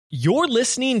You're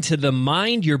listening to the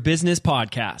Mind Your Business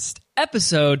podcast,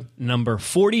 episode number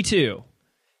 42.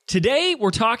 Today,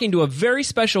 we're talking to a very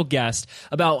special guest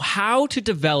about how to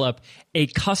develop a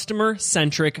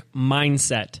customer-centric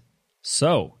mindset.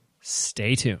 So,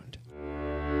 stay tuned.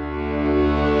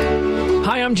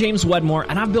 Hi, I'm James Wedmore,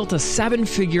 and I've built a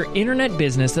 7-figure internet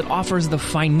business that offers the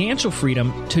financial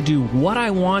freedom to do what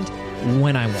I want,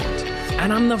 when I want.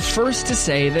 And I'm the first to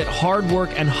say that hard work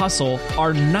and hustle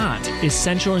are not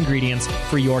essential ingredients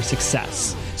for your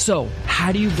success. So,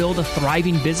 how do you build a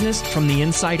thriving business from the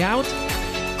inside out?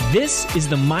 This is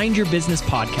the Mind Your Business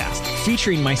podcast,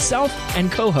 featuring myself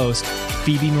and co-host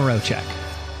Phoebe Mroczek.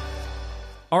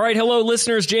 All right, hello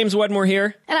listeners, James Wedmore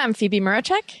here. And I'm Phoebe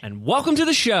Mroczek. And welcome to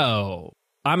the show.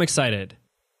 I'm excited.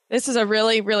 This is a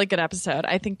really, really good episode.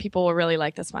 I think people will really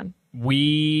like this one.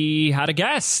 We had a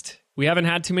guest. We haven't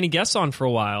had too many guests on for a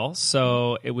while,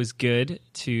 so it was good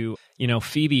to,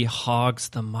 Phoebe hogs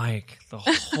the mic the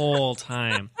whole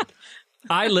time.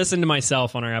 I listened to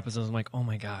myself on our episodes. I'm like, oh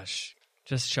my gosh,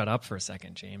 just shut up for a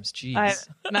second, James. Jeez.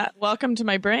 Welcome to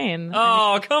my brain.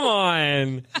 Oh, come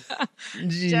on.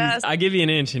 Jeez. I give you an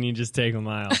inch and you just take a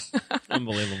mile.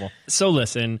 Unbelievable. So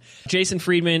listen, Jason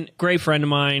Friedman, great friend of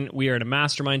mine. We are at a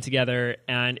mastermind together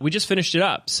and we just finished it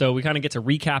up. So we kind of get to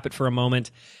recap it for a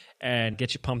moment and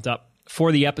get you pumped up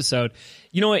for the episode.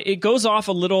 It goes off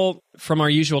a little from our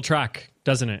usual track,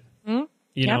 doesn't it? Mm-hmm.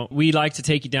 You know, we like to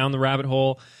take you down the rabbit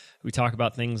hole. We talk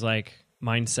about things like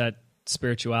mindset,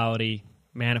 spirituality,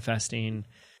 manifesting,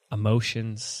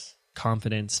 emotions,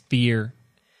 confidence, fear.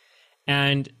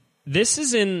 And this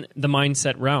is in the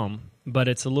mindset realm, but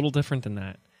it's a little different than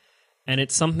that. And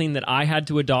it's something that I had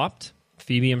to adopt.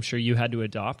 Phoebe, I'm sure you had to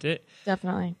adopt it.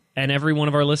 Definitely. And every one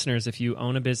of our listeners, if you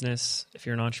own a business, if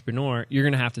you're an entrepreneur, you're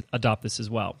going to have to adopt this as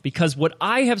well. Because what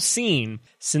I have seen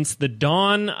since the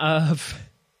dawn of,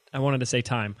 I wanted to say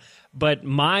time, but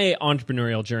my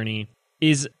entrepreneurial journey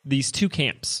is these two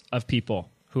camps of people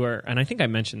who are, and I think I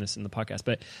mentioned this in the podcast,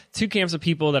 but two camps of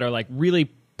people that are like really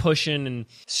pushing and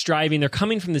striving. They're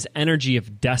coming from this energy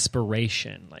of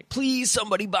desperation. Like, please,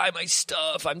 somebody buy my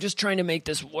stuff. I'm just trying to make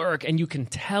this work. And you can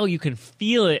tell, you can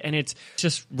feel it. And it's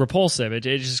just repulsive. It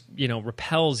just,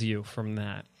 repels you from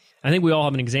that. I think we all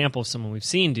have an example of someone we've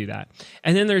seen do that.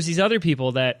 And then there's these other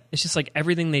people that it's just like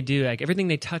everything they do, like everything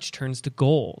they touch turns to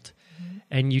gold. Mm-hmm.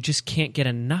 And you just can't get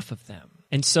enough of them.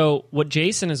 And so what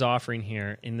Jason is offering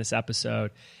here in this episode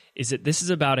is that this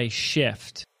is about a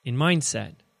shift in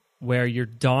mindset, where your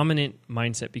dominant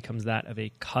mindset becomes that of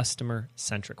a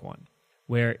customer-centric one,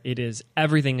 where it is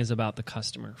everything is about the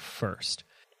customer first.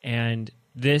 And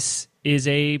this is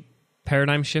a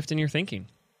paradigm shift in your thinking.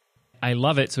 I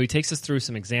love it. So he takes us through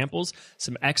some examples,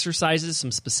 some exercises,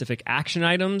 some specific action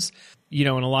items, and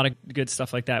a lot of good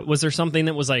stuff like that. Was there something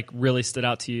that was like really stood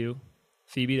out to you,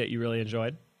 Phoebe, that you really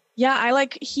enjoyed? Yeah,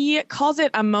 he calls it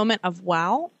a moment of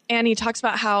wow. And he talks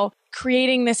about how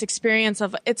creating this experience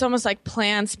of, it's almost like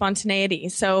planned spontaneity.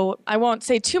 So I won't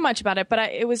say too much about it, but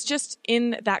it was just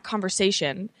in that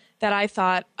conversation that I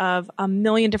thought of a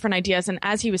million different ideas. And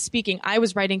as he was speaking, I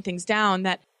was writing things down,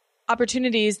 that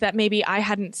opportunities that maybe I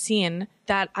hadn't seen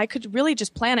that I could really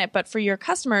just plan it. But for your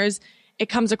customers, it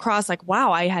comes across like,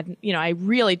 wow, I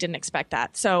really didn't expect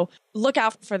that. So look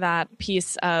out for that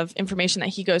piece of information that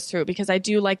he goes through, because I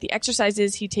do like the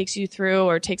exercises he takes you through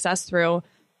or takes us through.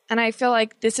 And I feel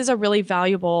like this is a really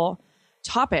valuable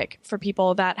topic for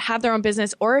people that have their own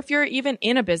business, or if you're even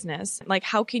in a business, like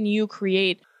how can you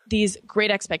create these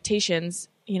great expectations,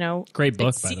 great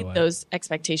book, by the way, exceed those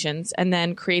expectations and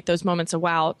then create those moments of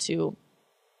wow to,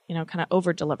 kind of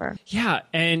over deliver. Yeah.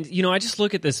 And, I just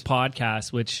look at this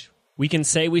podcast, which we can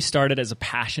say we started as a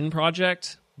passion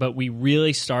project, but we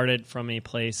really started from a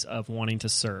place of wanting to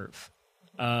serve,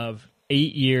 of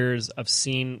 8 years of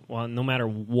seeing, well, no matter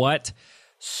what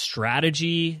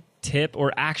strategy, tip,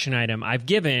 or action item I've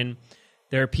given,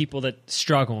 there are people that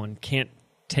struggle and can't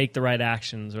take the right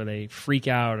actions, or they freak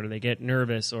out, or they get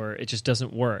nervous, or it just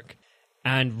doesn't work.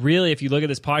 And really, if you look at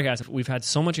this podcast, we've had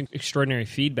so much extraordinary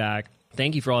feedback.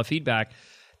 Thank you for all the feedback.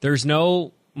 There's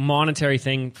no monetary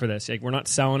thing for this. Like, we're not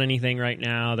selling anything right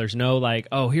now. There's no like,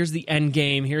 oh, here's the end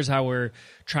game. Here's how we're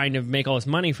trying to make all this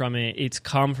money from it. It's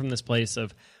come from this place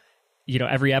of,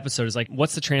 every episode is like,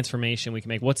 what's the transformation we can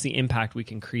make? What's the impact we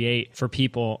can create for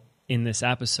people in this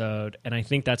episode? And I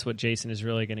think that's what Jason is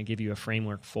really going to give you a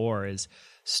framework for, is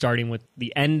starting with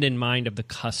the end in mind of the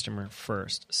customer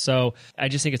first. So I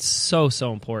just think it's so,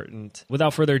 so important.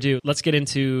 Without further ado, let's get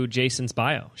into Jason's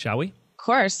bio, shall we? Of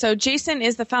course. So Jason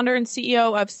is the founder and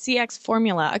CEO of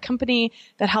CXFormula, a company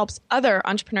that helps other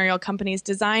entrepreneurial companies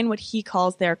design what he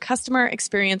calls their customer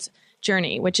experience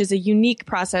journey, which is a unique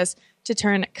process to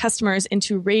turn customers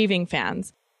into raving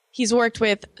fans. He's worked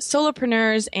with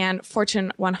solopreneurs and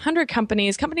Fortune 100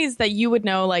 companies that you would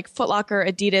know like Foot Locker,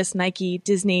 Adidas, Nike,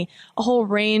 Disney, a whole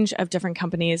range of different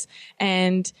companies.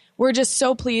 And we're just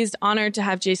so pleased, honored to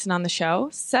have Jason on the show.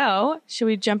 So should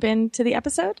we jump into the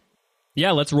episode?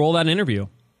 Yeah, let's roll that interview.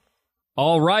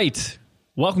 All right.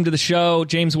 Welcome to the show.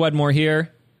 James Wedmore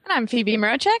here. And I'm Phoebe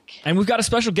Mroczek. And we've got a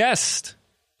special guest,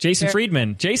 Jason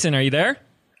Friedman. Jason, are you there?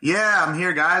 Yeah, I'm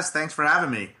here, guys. Thanks for having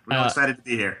me. We're excited to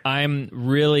be here. I'm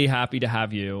really happy to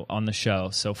have you on the show.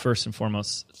 So first and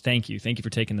foremost, thank you. Thank you for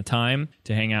taking the time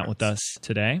to hang out with us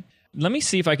today. Let me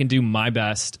see if I can do my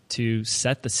best to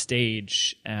set the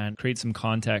stage and create some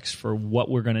context for what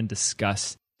we're going to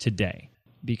discuss today.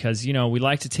 Because, you know, we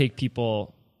like to take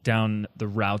people down the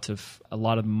route of a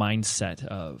lot of mindset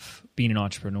of being an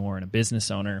entrepreneur and a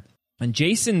business owner. And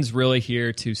Jason's really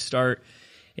here to start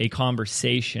a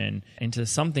conversation into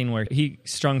something where he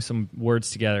strung some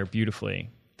words together beautifully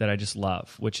that I just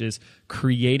love, which is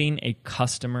creating a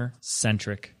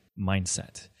customer-centric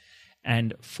mindset.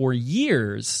 And for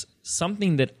years,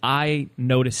 something that I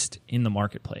noticed in the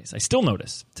marketplace, I still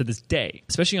notice to this day,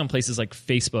 especially on places like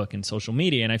Facebook and social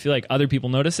media, and I feel like other people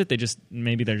notice it,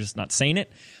 maybe they're just not saying it,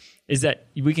 is that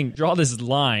we can draw this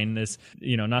line, this,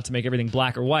 you know, not to make everything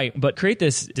black or white, but create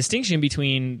this distinction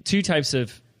between two types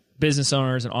of business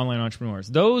owners and online entrepreneurs.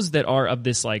 Those that are of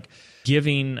this like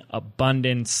giving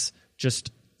abundance,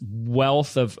 just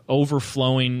wealth of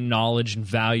overflowing knowledge and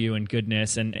value and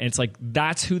goodness. And it's like,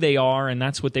 that's who they are. And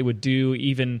that's what they would do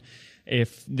even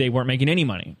if they weren't making any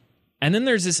money. And then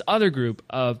there's this other group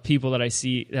of people that I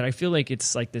see that I feel like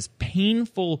it's like this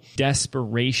painful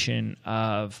desperation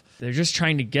of they're just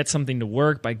trying to get something to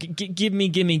work by give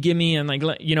me. And like,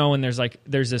 you know, and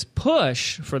there's this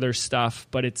push for their stuff,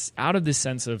 but it's out of this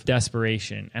sense of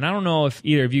desperation. And I don't know if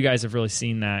either of you guys have really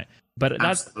seen that, but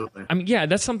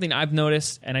that's something I've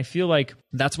noticed. And I feel like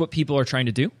that's what people are trying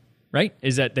to do, right?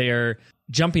 Is that they are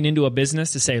jumping into a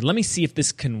business to say, let me see if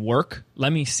this can work.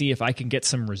 Let me see if I can get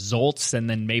some results, and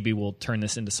then maybe we'll turn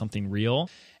this into something real.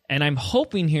 And I'm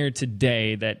hoping here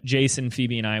today that Jason,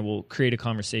 Phoebe, and I will create a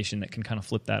conversation that can kind of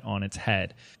flip that on its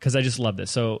head, because I just love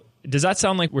this. So does that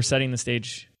sound like we're setting the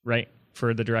stage right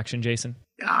for the direction, Jason?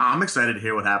 Yeah, I'm excited to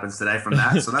hear what happens today from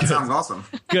that. So that sounds awesome.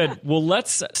 Good. Well,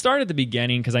 let's start at the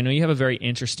beginning, because I know you have a very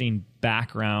interesting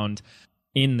background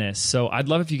in this. So I'd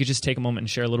love if you could just take a moment and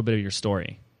share a little bit of your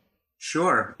story.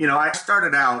 Sure. You know, I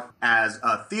started out as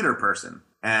a theater person,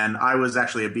 and I was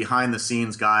actually a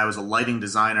behind-the-scenes guy. I was a lighting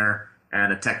designer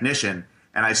and a technician,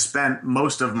 and I spent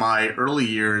most of my early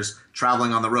years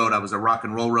traveling on the road. I was a rock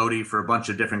and roll roadie for a bunch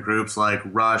of different groups like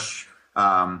Rush,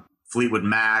 Fleetwood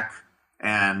Mac,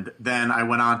 and then I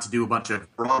went on to do a bunch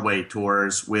of Broadway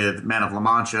tours with Man of La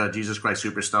Mancha, Jesus Christ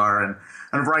Superstar, and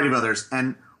a variety of others.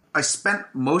 And I spent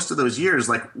most of those years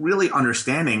like really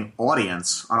understanding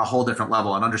audience on a whole different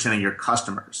level and understanding your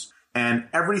customers. And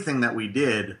everything that we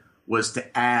did was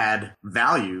to add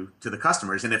value to the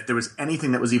customers. And if there was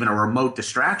anything that was even a remote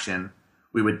distraction,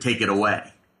 we would take it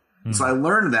away. Mm-hmm. So I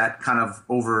learned that kind of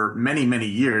over many, many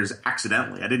years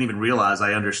accidentally. I didn't even realize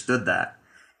I understood that.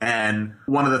 And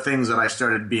one of the things that I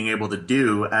started being able to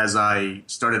do as I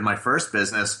started my first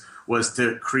business was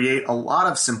to create a lot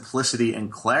of simplicity and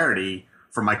clarity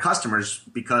for my customers,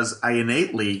 because I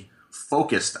innately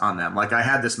focused on them. Like I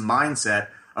had this mindset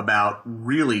about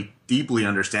really deeply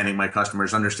understanding my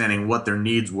customers, understanding what their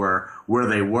needs were, where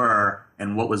they were,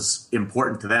 and what was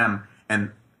important to them.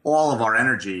 And all of our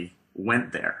energy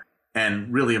went there.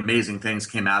 And really amazing things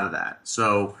came out of that.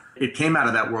 So it came out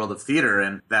of that world of theater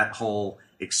and that whole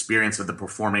experience of the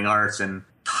performing arts and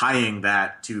tying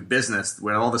that to business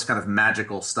where all this kind of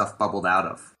magical stuff bubbled out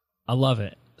of. I love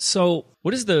it. So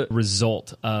what is the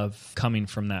result of coming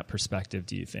from that perspective,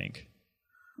 do you think?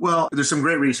 Well, there's some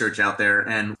great research out there.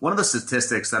 And one of the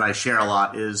statistics that I share a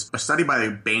lot is a study by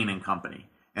Bain and Company.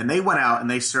 And they went out and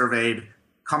they surveyed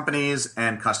companies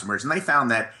and customers. And they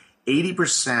found that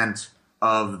 80%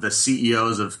 of the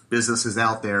CEOs of businesses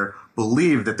out there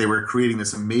believed that they were creating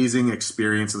this amazing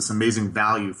experience, this amazing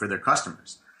value for their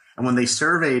customers. And when they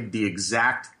surveyed the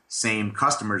exact same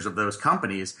customers of those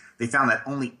companies, they found that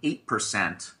only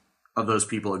 8% of those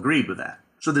people agreed with that.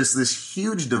 So there's this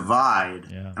huge divide,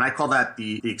 and I call that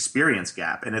the experience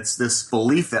gap. And it's this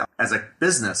belief that as a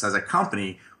business, as a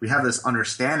company, we have this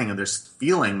understanding of this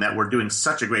feeling that we're doing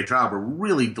such a great job. We're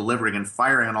really delivering and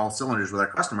firing on all cylinders with our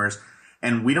customers.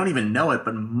 And we don't even know it,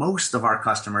 but most of our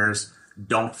customers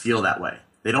don't feel that way.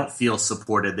 They don't feel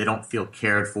supported. They don't feel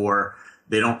cared for.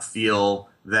 They don't feel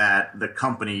that the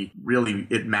company really,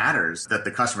 it matters, that the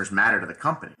customers matter to the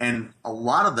company. And a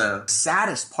lot of the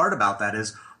saddest part about that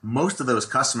is most of those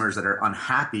customers that are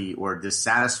unhappy or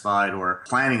dissatisfied or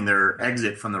planning their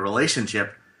exit from the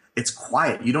relationship, it's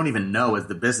quiet. You don't even know as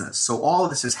the business. So all of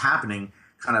this is happening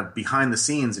kind of behind the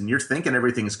scenes, and you're thinking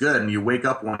everything's good, and you wake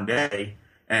up one day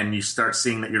and you start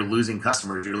seeing that you're losing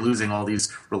customers. You're losing all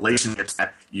these relationships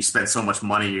that you spend so much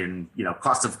money in.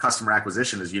 Cost of customer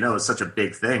acquisition, as you know, is such a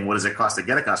big thing. What does it cost to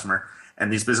get a customer?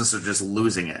 And these businesses are just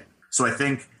losing it. So I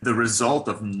think the result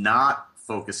of not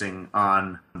focusing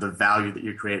on the value that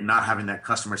you create, not having that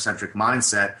customer-centric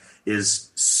mindset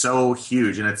is so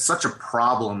huge. And it's such a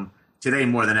problem today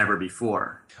more than ever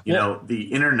before. The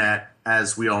internet,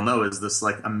 as we all know, is this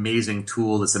like amazing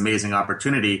tool, this amazing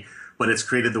opportunity, but it's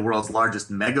created the world's largest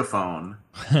megaphone.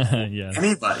 Yes.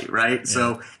 Anybody, right? Yeah.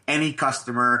 So any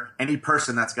customer, any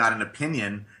person that's got an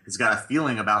opinion, has got a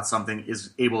feeling about something,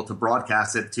 is able to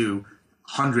broadcast it to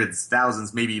hundreds,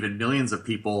 thousands, maybe even millions of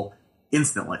people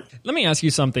instantly. Let me ask you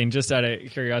something just out of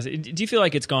curiosity. Do you feel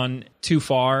like it's gone too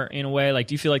far in a way? Like,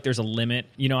 do you feel like there's a limit?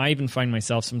 I even find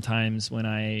myself sometimes when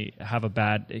I have a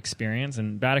bad experience,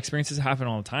 and bad experiences happen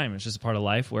all the time. It's just a part of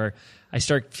life where I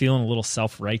start feeling a little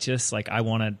self-righteous. Like I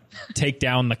want to take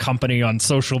down the company on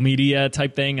social media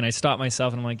type thing. And I stop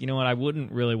myself and I'm like, you know what? I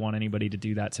wouldn't really want anybody to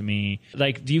do that to me.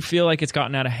 Like, do you feel like it's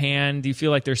gotten out of hand? Do you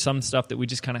feel like there's some stuff that we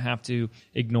just kind of have to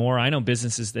ignore? I know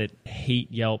businesses that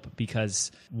hate Yelp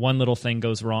because one little thing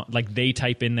goes wrong. Like they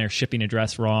type in their shipping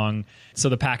address wrong, so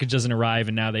the package doesn't arrive,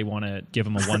 and now they want to give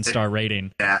them a 1-star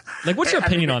rating. Yeah. Like, what's your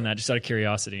opinion on that, just out of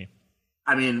curiosity?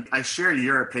 I mean, I share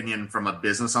your opinion from a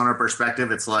business owner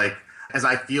perspective. It's like, as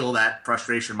I feel that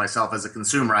frustration myself as a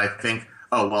consumer, I think,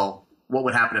 oh, well, what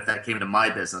would happen if that came to my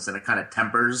business? And it kind of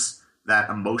tempers that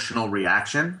emotional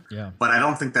reaction. Yeah. But I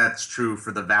don't think that's true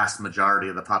for the vast majority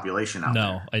of the population out there.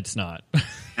 No, it's not.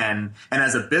 And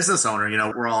as a business owner,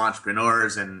 we're all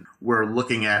entrepreneurs and we're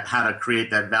looking at how to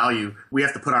create that value. We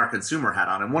have to put our consumer hat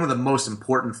on. And one of the most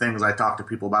important things I talk to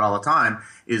people about all the time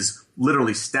is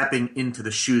literally stepping into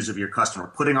the shoes of your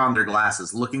customer, putting on their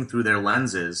glasses, looking through their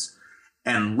lenses,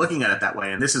 and looking at it that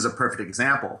way. And this is a perfect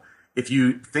example. If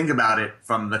you think about it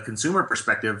from the consumer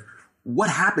perspective, what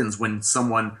happens when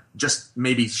someone just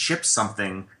maybe ships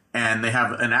something and they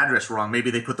have an address wrong?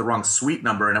 Maybe they put the wrong suite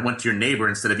number and it went to your neighbor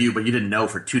instead of you, but you didn't know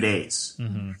for 2 days.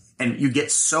 Mm-hmm. And you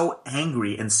get so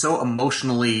angry and so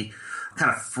emotionally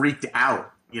kind of freaked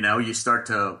out. You start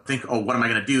to think, oh, what am I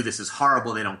going to do? This is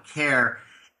horrible. They don't care.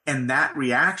 And that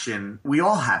reaction, we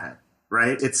all have it.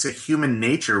 Right? It's a human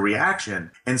nature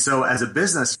reaction. And so as a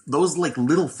business, those like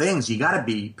little things, you got to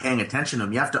be paying attention to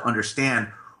them. You have to understand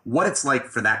what it's like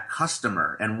for that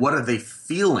customer and what are they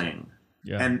feeling.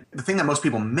 Yeah. And the thing that most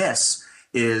people miss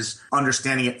is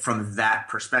understanding it from that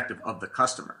perspective of the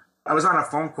customer. I was on a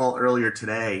phone call earlier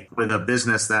today with a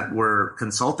business that we're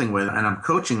consulting with, and I'm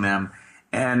coaching them.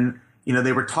 And,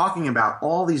 they were talking about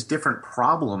all these different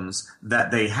problems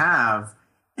that they have,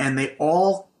 and they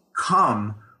all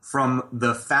come from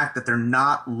the fact that they're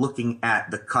not looking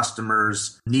at the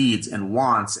customer's needs and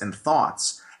wants and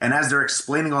thoughts. And as they're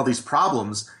explaining all these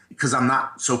problems, because I'm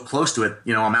not so close to it,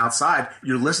 I'm outside,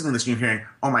 you're listening to this and you're hearing,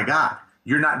 oh my God,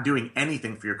 you're not doing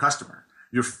anything for your customer.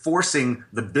 You're forcing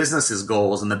the business's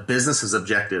goals and the business's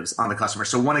objectives on the customer.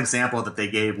 So one example that they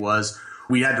gave was,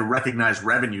 we had to recognize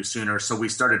revenue sooner, so we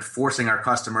started forcing our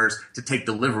customers to take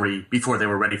delivery before they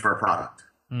were ready for a product.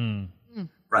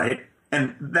 Right?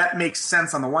 And that makes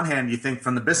sense on the one hand. You think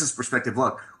from the business perspective,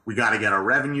 look, we got to get our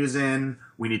revenues in.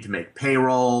 We need to make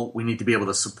payroll. We need to be able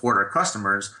to support our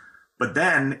customers. But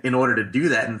then in order to do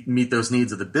that and meet those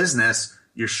needs of the business,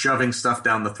 you're shoving stuff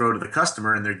down the throat of the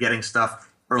customer, and they're getting stuff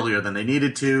earlier than they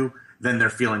needed to. Then they're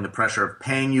feeling the pressure of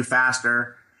paying you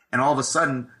faster. And all of a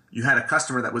sudden, you had a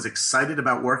customer that was excited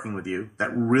about working with you,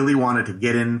 that really wanted to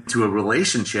get into a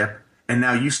relationship. And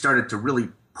now you started to really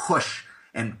push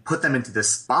and put them into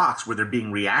this box where they're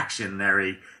being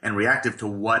reactionary and reactive to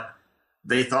what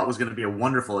they thought was going to be a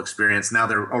wonderful experience. Now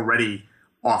they're already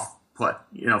off put,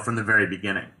 from the very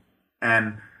beginning.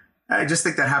 And I just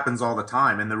think that happens all the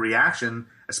time. And the reaction,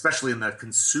 especially in the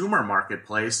consumer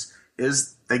marketplace,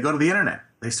 is they go to the internet.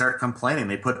 They start complaining.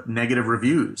 They put negative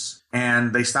reviews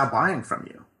and they stop buying from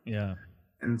you. Yeah.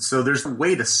 And so there's a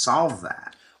way to solve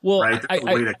that. Well, right?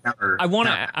 I want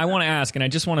to ask, and I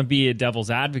just want to be a devil's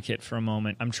advocate for a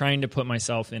moment. I'm trying to put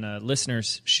myself in a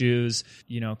listener's shoes,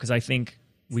 because I think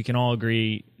we can all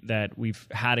agree that we've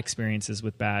had experiences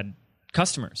with bad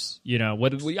customers. I don't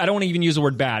want to even use the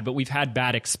word bad, but we've had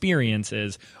bad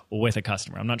experiences with a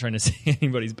customer. I'm not trying to say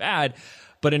anybody's bad,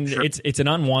 but Sure. It's an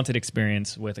unwanted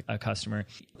experience with a customer.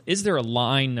 Is there a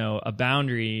line, though, a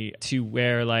boundary to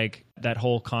where like that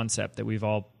whole concept that we've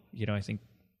all, I think,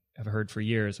 have heard for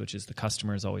years, which is the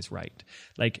customer is always right.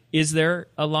 Like, is there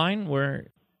a line where...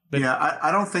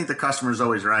 I don't think the customer is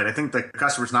always right. I think the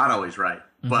customer's not always right.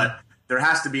 Mm-hmm. But there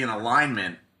has to be an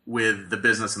alignment with the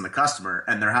business and the customer,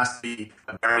 and there has to be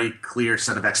a very clear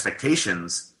set of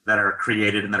expectations that are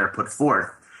created and that are put forth.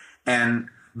 And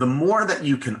the more that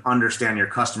you can understand your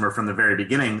customer from the very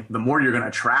beginning, the more you're going to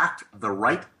attract the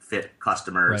right fit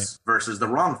customers versus the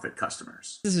wrong fit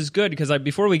customers. This is good because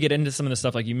before we get into some of the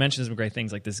stuff, like you mentioned some great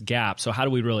things like this gap. So how do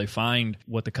we really find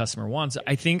what the customer wants?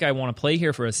 I think I want to play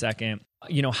here for a second.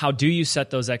 You know, how do you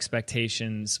set those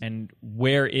expectations, and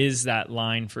where is that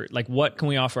line for, like, what can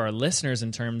we offer our listeners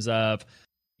in terms of,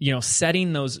 you know,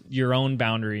 setting those, your own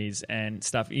boundaries and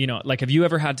stuff? You know, like, have you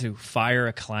ever had to fire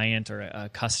a client or a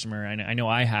customer? I know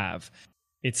I have.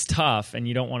 It's tough, and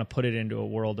you don't want to put it into a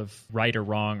world of right or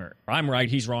wrong, or I'm right,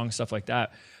 he's wrong, stuff like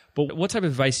that. But what type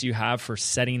of advice do you have for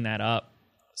setting that up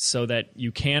so that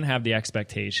you can have the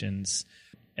expectations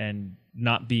and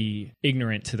not be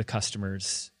ignorant to the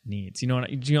customer's needs? You know,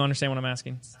 do you understand what I'm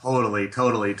asking? Totally.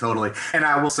 And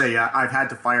I will say, I've had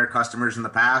to fire customers in the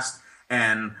past,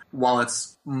 and while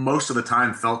it's most of the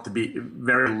time felt to be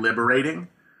very liberating,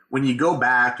 when you go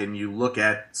back and you look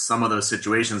at some of those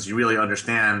situations, you really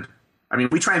understand. I mean,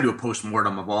 we try and do a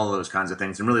post-mortem of all of those kinds of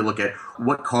things and really look at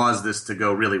what caused this to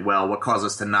go really well, what caused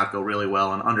us to not go really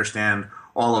well, and understand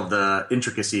all of the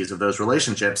intricacies of those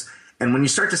relationships. And when you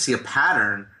start to see a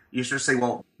pattern, you start to say,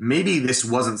 well, maybe this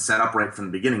wasn't set up right from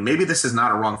the beginning. Maybe this is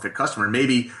not a wrong fit customer.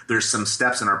 Maybe there's some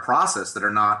steps in our process that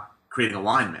are not creating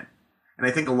alignment. And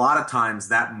I think a lot of times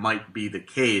that might be the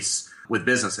case with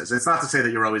businesses. It's not to say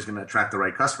that you're always going to attract the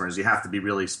right customers. You have to be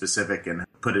really specific and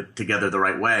put it together the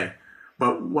right way.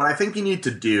 But what I think you need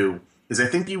to do is, I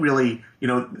think you really, you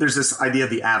know, there's this idea of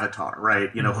the avatar,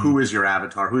 right? You know, who is your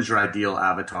avatar? Who's your ideal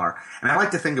avatar? And I like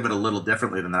to think of it a little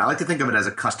differently than that. I like to think of it as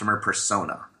a customer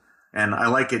persona. And I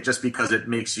like it just because it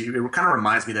makes you, it kind of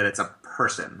reminds me that it's a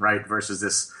person, right? Versus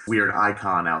this weird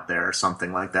icon out there or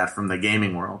something like that from the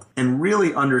gaming world. And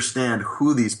really understand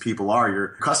who these people are. Your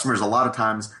customers a lot of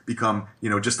times become, you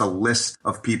know, just a list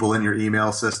of people in your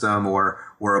email system or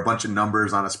a bunch of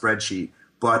numbers on a spreadsheet.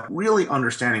 But really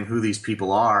understanding who these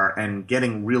people are and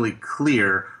getting really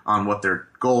clear on what their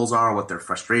goals are, what their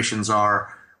frustrations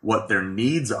are, what their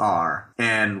needs are,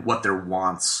 and what their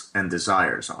wants and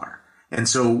desires are. And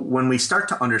so when we start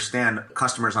to understand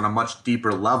customers on a much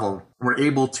deeper level, we're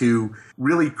able to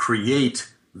really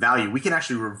create value. We can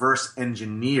actually reverse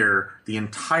engineer the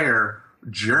entire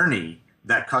journey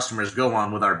that customers go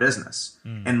on with our business.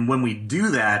 And when we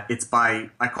do that, it's by,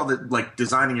 I call it like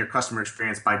designing your customer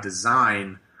experience by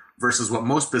design versus what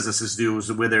most businesses do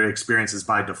is where their experience is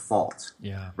by default.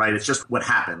 Yeah. Right? It's just what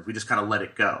happens. We just kind of let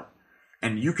it go.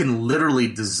 And you can literally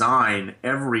design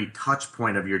every touch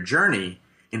point of your journey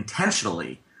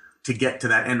intentionally to get to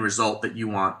that end result that you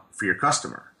want for your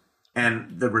customer.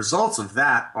 And the results of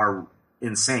that are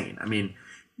insane. I mean,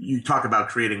 you talk about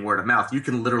creating word of mouth. You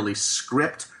can literally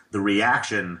script the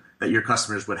reaction that your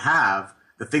customers would have,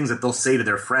 the things that they'll say to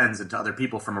their friends and to other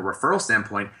people from a referral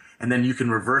standpoint, and then you can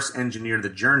reverse engineer the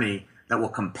journey that will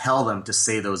compel them to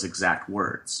say those exact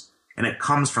words. And it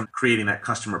comes from creating that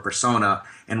customer persona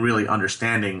and really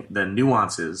understanding the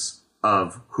nuances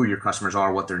of who your customers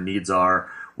are, what their needs are,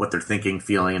 what they're thinking,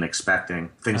 feeling, and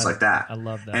expecting, things like that. I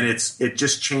love that. And it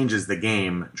just changes the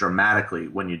game dramatically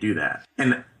when you do that.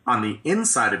 And on the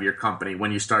inside of your company,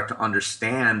 when you start to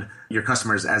understand your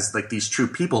customers as like these true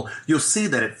people, you'll see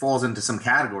that it falls into some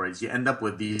categories. You end up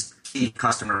with these key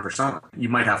customer personas. You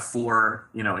might have 4,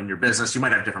 in your business. You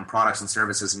might have different products and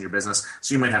services in your business.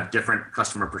 So you might have different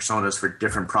customer personas for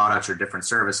different products or different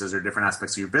services or different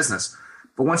aspects of your business.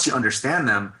 But once you understand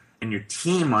them and your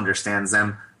team understands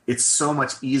them, it's so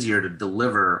much easier to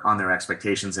deliver on their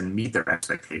expectations and meet their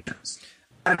expectations.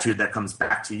 Attitude that comes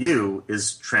back to you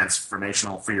is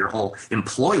transformational for your whole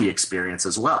employee experience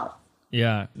as well.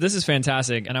 Yeah, this is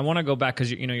fantastic. And I want to go back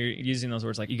because you're using those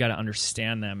words like you got to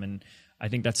understand them. And I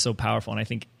think that's so powerful. And I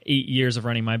think 8 years of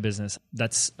running my business,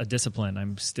 that's a discipline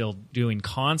I'm still doing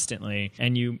constantly.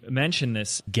 And you mentioned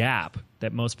this gap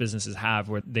that most businesses have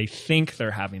where they think they're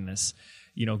having this,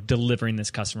 delivering this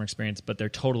customer experience, but they're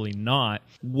totally not.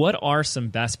 What are some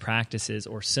best practices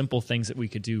or simple things that we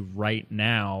could do right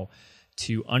now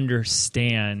to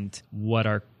understand what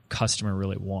our customer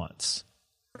really wants?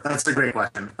 That's a great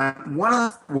question. One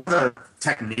of the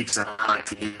techniques that I like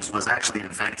to use was actually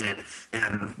invented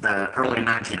in the early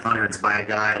 1900s by a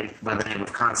guy by the name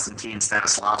of Konstantin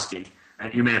Stanislavski.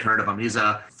 And you may have heard of him. He's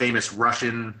a famous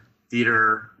Russian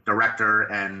theater director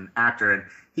and actor. And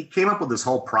he came up with this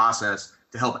whole process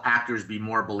to help actors be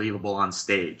more believable on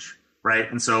stage. right?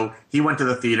 And so he went to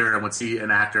the theater and would see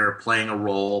an actor playing a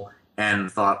role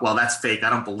and thought, well, that's fake. I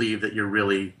don't believe that you're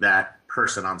really that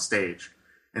person on stage.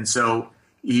 And so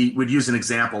he would use an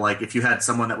example, like if you had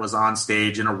someone that was on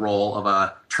stage in a role of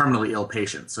a terminally ill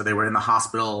patient, so they were in the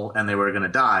hospital and they were going to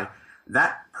die,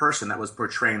 that person that was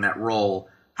portraying that role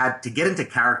had to get into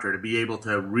character to be able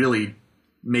to really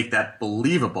make that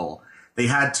believable. They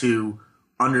had to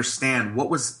understand what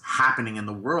was happening in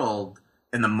the world,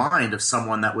 in the mind of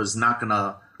someone that was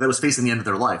facing the end of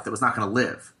their life, that was not going to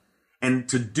live. And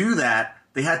to do that,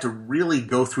 they had to really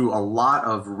go through a lot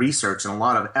of research and a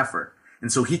lot of effort.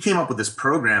 And so he came up with this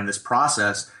program, this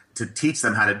process to teach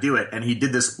them how to do it. And he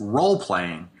did this role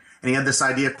playing, and he had this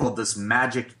idea called this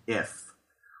magic if,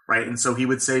 right? And so he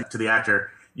would say to the actor,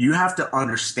 you have to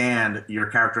understand your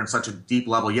character on such a deep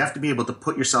level. You have to be able to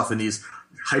put yourself in these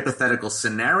hypothetical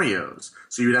scenarios.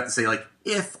 So you would have to say, like,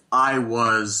 if I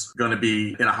was going to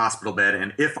be in a hospital bed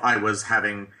and if I was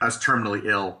terminally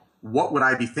ill, what would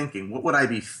I be thinking? What would I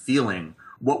be feeling?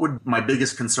 What would my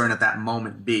biggest concern at that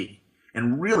moment be?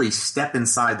 And really step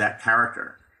inside that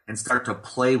character and start to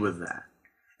play with that.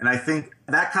 And I think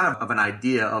that kind of an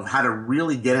idea of how to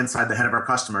really get inside the head of our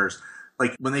customers,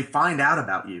 like when they find out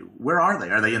about you, where are they?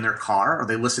 Are they in their car? Are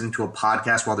they listening to a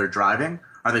podcast while they're driving?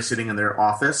 Are they sitting in their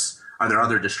office? Are there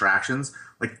other distractions?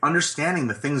 Like understanding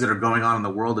the things that are going on in the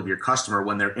world of your customer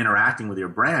when they're interacting with your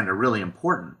brand are really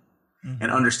important. Mm-hmm.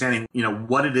 And understanding,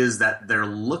 what it is that they're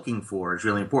looking for is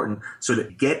really important. So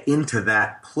to get into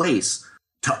that place,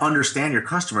 to understand your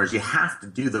customers, you have to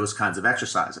do those kinds of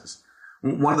exercises.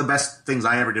 One of the best things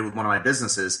I ever did with one of my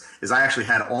businesses is I actually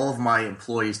had all of my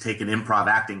employees take an improv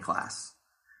acting class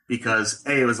because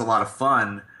it was a lot of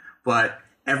fun, but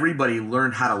everybody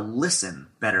learned how to listen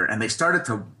better, and they started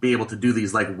to be able to do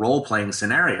these like role-playing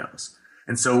scenarios.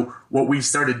 And so what we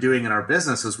started doing in our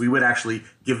business is we would actually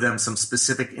give them some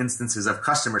specific instances of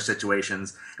customer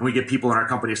situations, and we get people in our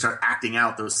company to start acting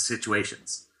out those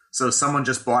situations. So someone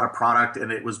just bought a product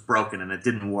and it was broken and it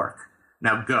didn't work.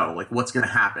 Now go, like what's going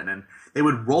to happen? And they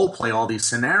would role play all these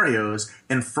scenarios.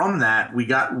 And from that, we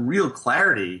got real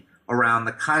clarity around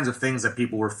the kinds of things that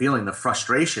people were feeling, the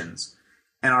frustrations.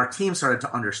 And our team started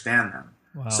to understand them.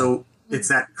 Wow. So it's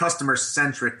that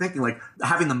customer-centric thinking, like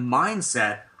having the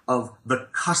mindset of the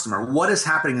customer. What is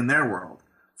happening in their world?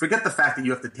 Forget the fact that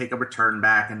you have to take a return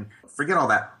back and forget all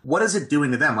that. What is it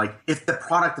doing to them? Like if the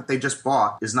product that they just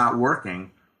bought is not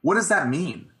working, what does that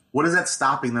mean? What is that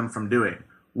stopping them from doing?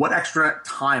 What extra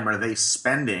time are they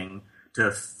spending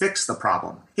to fix the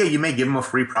problem? Yeah, you may give them a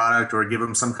free product or give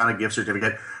them some kind of gift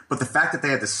certificate, but the fact that they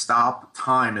had to stop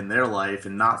time in their life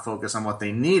and not focus on what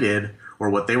they needed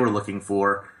or what they were looking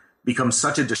for becomes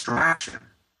such a distraction.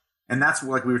 And that's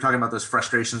like we were talking about those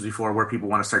frustrations before where people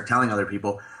want to start telling other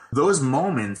people. Those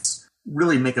moments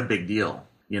really make a big deal,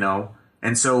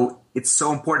 And so it's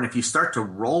so important if you start to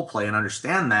role play and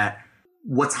understand that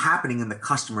what's happening in the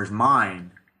customer's mind,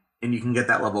 and you can get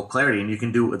that level of clarity and you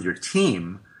can do it with your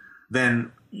team,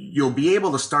 then you'll be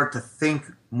able to start to think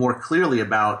more clearly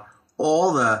about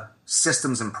all the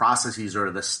systems and processes or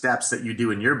the steps that you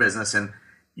do in your business. And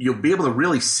you'll be able to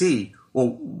really see, well,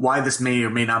 why this may or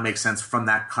may not make sense from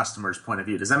that customer's point of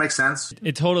view. Does that make sense?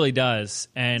 It totally does.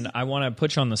 And I want to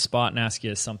put you on the spot and ask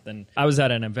you something. I was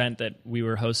at an event that we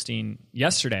were hosting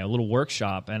yesterday, a little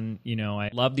workshop. And, I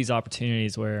love these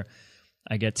opportunities where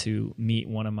I get to meet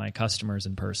one of my customers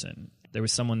in person. There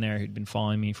was someone there who'd been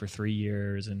following me for 3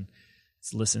 years and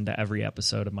has listened to every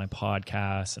episode of my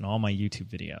podcast and all my YouTube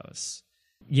videos.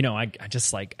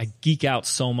 I geek out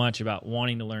so much about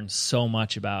wanting to learn so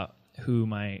much about who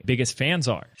my biggest fans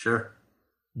are. Sure.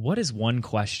 What is one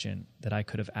question that I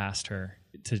could have asked her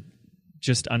to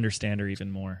just understand her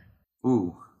even more?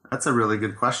 Ooh, that's a really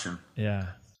good question. Yeah.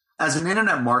 As an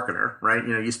internet marketer, right,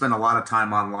 you spend a lot of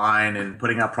time online and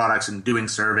putting out products and doing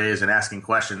surveys and asking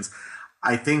questions.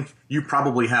 I think you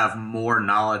probably have more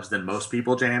knowledge than most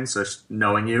people, James, just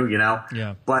knowing you,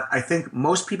 Yeah. But I think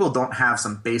most people don't have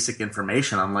some basic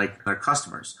information on like their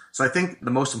customers. So I think the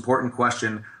most important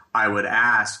question I would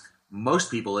ask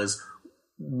most people is,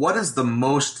 what is the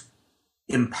most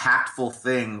impactful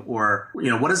thing, or,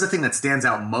 what is the thing that stands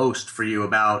out most for you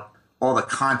about all the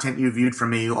content you've viewed from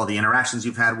me, all the interactions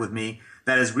you've had with me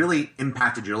that has really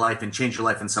impacted your life and changed your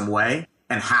life in some way,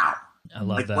 and how? I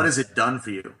love that. What has it done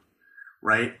for you,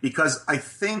 right? Because I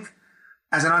think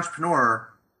as an entrepreneur,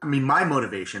 my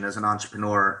motivation as an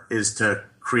entrepreneur is to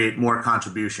create more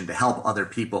contribution, to help other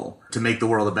people, to make the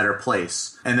world a better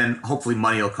place. And then hopefully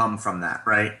money will come from that,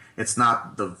 right? It's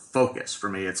not the focus for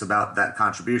me. It's about that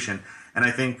contribution. And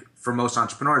I think for most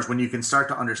entrepreneurs, when you can start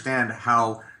to understand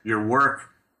how your work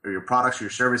or your products or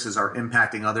your services are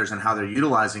impacting others and how they're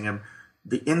utilizing them,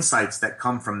 the insights that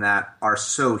come from that are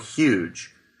so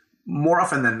huge. More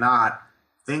often than not,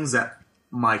 things that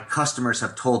my customers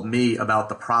have told me about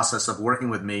the process of working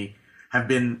with me have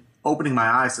been opening my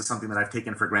eyes to something that I've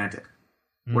taken for granted,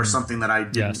 or something that I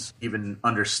didn't even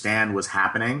understand was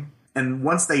happening. And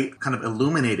once they kind of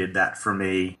illuminated that for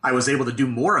me, I was able to do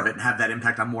more of it and have that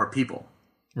impact on more people,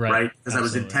 right? Because I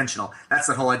was intentional. That's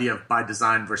the whole idea of by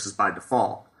design versus by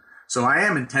default. So I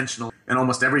am intentional in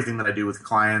almost everything that I do with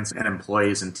clients and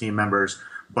employees and team members,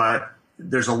 but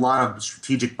there's a lot of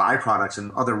strategic byproducts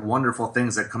and other wonderful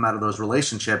things that come out of those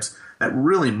relationships that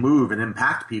really move and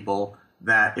impact people,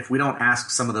 that if we don't ask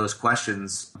some of those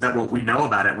questions, that what we know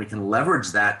about it, we can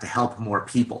leverage that to help more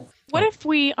people. What if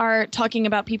we are talking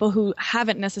about people who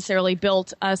haven't necessarily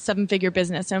built a 7-figure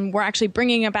business, and we're actually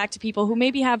bringing it back to people who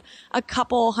maybe have a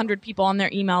couple hundred people on their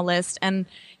email list, and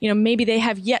maybe they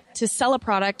have yet to sell a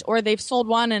product, or they've sold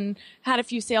one and had a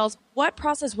few sales? What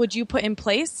process would you put in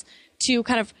place to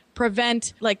kind of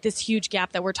prevent like this huge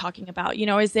gap that we're talking about?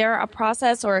 Is there a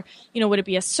process, or would it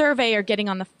be a survey or getting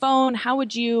on the phone? How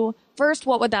would you first?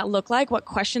 What would that look like? What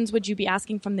questions would you be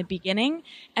asking from the beginning?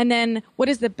 And then what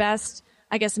is the best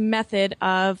method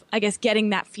of, getting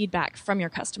that feedback from your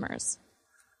customers?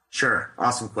 Sure.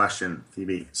 Awesome question,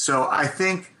 Phoebe. So I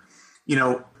think,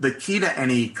 the key to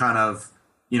any kind of,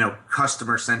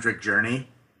 customer-centric journey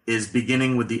is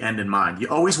beginning with the end in mind. You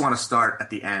always want to start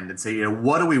at the end and say,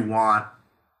 what do we want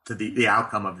to the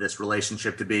outcome of this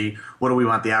relationship to be? What do we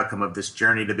want the outcome of this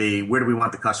journey to be? Where do we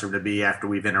want the customer to be after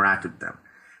we've interacted with them?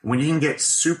 When you can get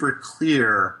super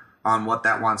clear on what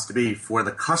that wants to be for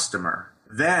the customer,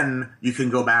 then you can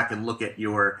go back and look at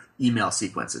your email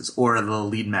sequences, or the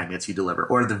lead magnets you deliver,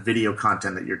 or the video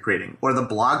content that you're creating, or the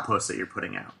blog posts that you're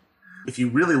putting out. If you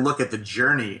really look at the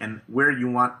journey and where you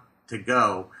want to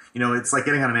go, it's like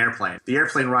getting on an airplane. The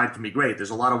airplane ride can be great.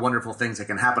 There's a lot of wonderful things that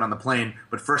can happen on the plane,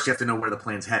 but first you have to know where the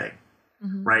plane's heading,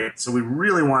 right? So we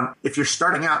really want, if you're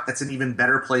starting out, that's an even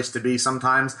better place to be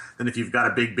sometimes than if you've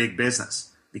got a big, big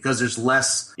business, because there's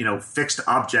less, fixed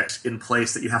objects in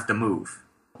place that you have to move.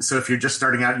 So if you're just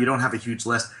starting out, you don't have a huge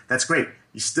list, that's great.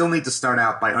 You still need to start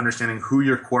out by understanding who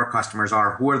your core customers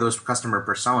are, who are those customer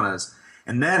personas,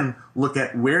 and then look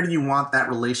at where do you want that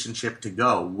relationship to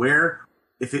go? Where,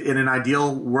 if in an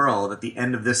ideal world, at the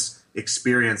end of this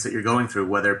experience that you're going through,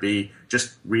 whether it be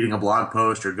just reading a blog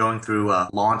post or going through a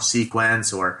launch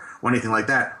sequence or anything like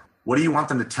that, what do you want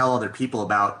them to tell other people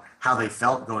about how they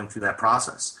felt going through that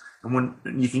process? And when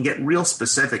you can get real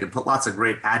specific and put lots of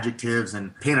great adjectives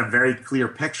and paint a very clear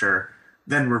picture,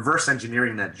 then reverse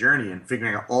engineering that journey and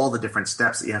figuring out all the different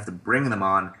steps that you have to bring them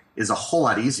on is a whole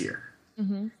lot easier.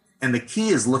 And the key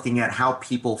is looking at how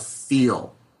people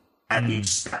feel at each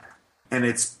step. And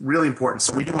it's really important.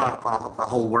 So we do a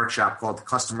whole workshop called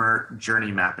Customer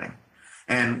Journey Mapping.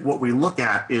 And what we look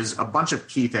at is a bunch of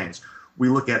key things. We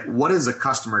look at what is a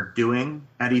customer doing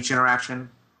at each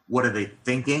interaction? What are they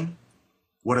thinking?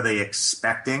 What are they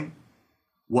expecting?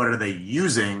 What are they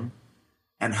using?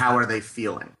 And how are they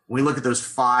feeling? We look at those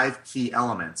 5 key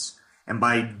elements. And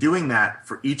by doing that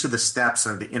for each of the steps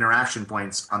or the interaction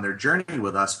points on their journey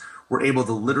with us, we're able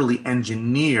to literally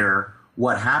engineer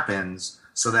what happens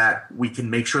so that we can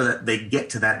make sure that they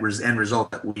get to that end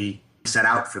result that we set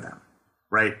out for them,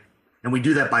 right? And we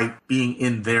do that by being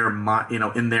in their mind,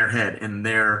 in their head, in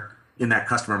that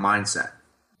customer mindset.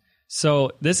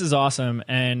 So this is awesome,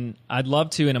 and I'd love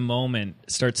to, in a moment,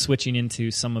 start switching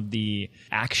into some of the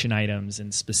action items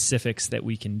and specifics that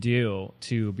we can do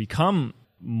to become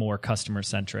more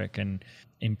customer-centric and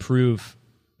improve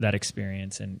that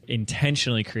experience and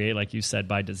intentionally create, like you said,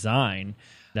 by design,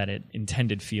 that it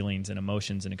intended feelings and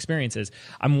emotions and experiences.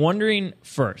 I'm wondering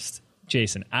first,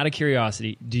 Jason, out of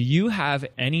curiosity, do you have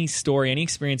any story, any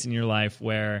experience in your life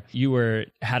where you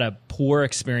had a poor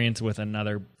experience with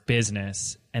another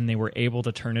business and they were able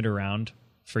to turn it around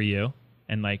for you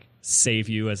and like save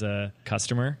you as a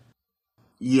customer?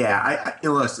 Yeah,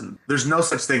 listen, there's no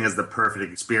such thing as the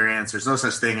perfect experience. There's no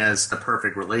such thing as the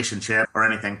perfect relationship or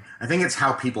anything. I think it's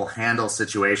how people handle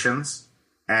situations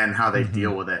and how they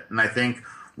deal with it. And I think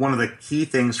one of the key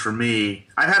things for me,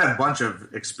 I've had a bunch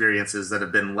of experiences that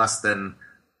have been less than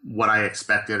what I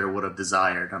expected or would have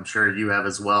desired. I'm sure you have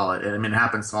as well. I mean, it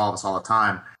happens to all of us all the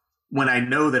time. When I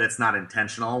know that it's not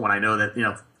intentional, when I know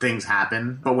that, things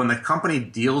happen, but when the company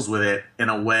deals with it in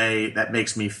a way that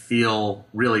makes me feel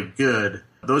really good,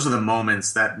 those are the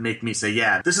moments that make me say,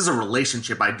 yeah, this is a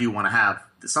relationship I do want to have.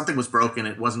 Something was broken.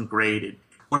 It wasn't great.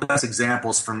 One of the best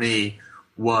examples for me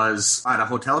was at a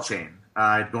hotel chain.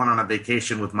 I'd gone on a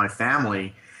vacation with my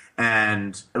family,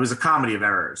 And it was a comedy of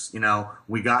errors.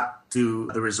 We got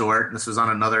to the resort, and this was on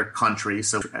another country.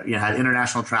 So, had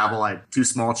international travel. I had 2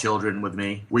 small children with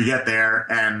me. We get there,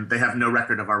 and they have no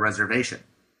record of our reservation.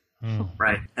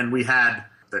 Right. And we had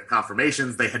the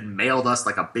confirmations. They had mailed us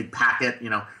like a big packet.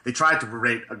 They tried to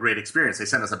create a great experience. They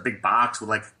sent us a big box with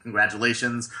like,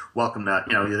 congratulations, welcome to,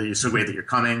 you're so great that you're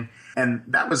coming. And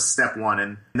that was step one.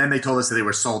 And then they told us that they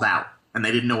were sold out and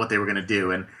they didn't know what they were going to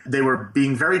do. And they were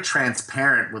being very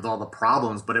transparent with all the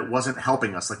problems, but it wasn't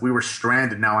helping us. Like, we were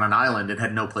stranded now on an island and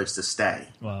had no place to stay.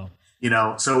 Wow.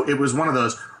 So it was one of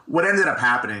those. What ended up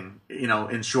happening,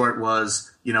 in short,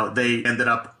 was, they ended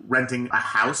up renting a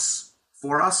house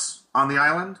for us on the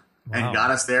island and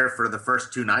got us there for the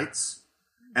first 2 nights.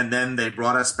 And then they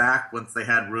brought us back once they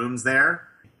had rooms there.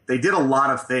 They did a lot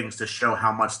of things to show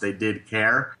how much they did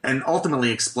care and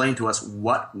ultimately explain to us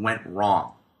what went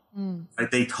wrong. Right?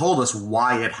 They told us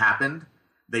why it happened.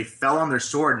 They fell on their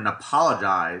sword and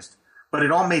apologized, but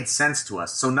it all made sense to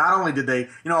us. So not only did they,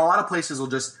 a lot of places will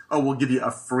just, we'll give you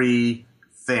a free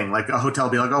thing. Like a hotel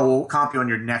will be like, we'll comp you on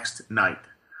your next night.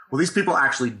 Well, these people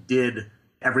actually did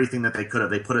everything that they could have.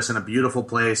 They put us in a beautiful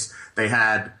place. They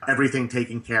had everything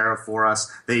taken care of for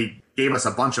us. They gave us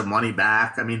a bunch of money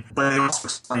back. But they also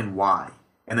explained why.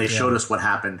 And they showed us what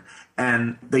happened.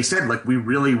 And they said, like, we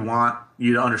really want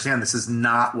you to understand this is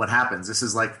not what happens. This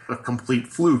is like a complete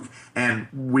fluke. And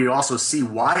we also see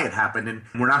why it happened. And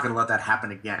we're not going to let that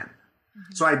happen again.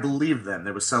 So I believed them.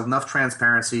 There was enough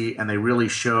transparency and they really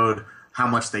showed how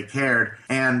much they cared.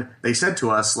 And they said to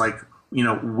us, like,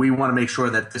 we want to make sure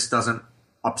that this doesn't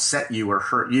upset you or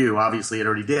hurt you. Obviously, it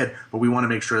already did, but we want to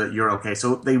make sure that you're okay.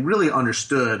 So they really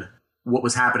understood what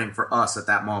was happening for us at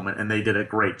that moment, and they did a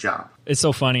great job. It's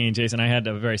so funny, Jason. I had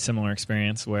a very similar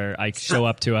experience where I show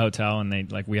up to a hotel and they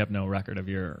we have no record of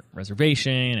your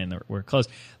reservation and we're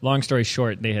closed. Long story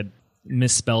short, they had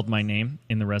misspelled my name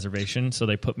in the reservation, so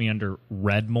they put me under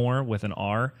Redmore with an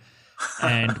R.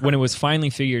 And when it was finally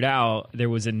figured out, there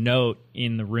was a note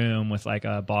in the room with like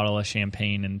a bottle of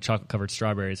champagne and chocolate-covered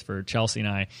strawberries for Chelsea and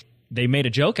I. They made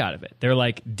a joke out of it. They're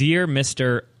like, "Dear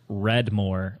Mr.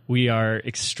 Redmore, we are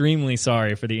extremely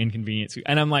sorry for the inconvenience."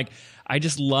 And I'm like, I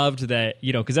just loved that,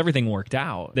 because everything worked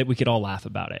out, that we could all laugh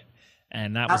about it.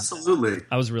 And that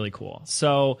was really cool.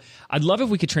 So I'd love if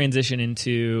we could transition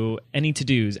into any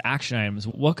to-dos, action items.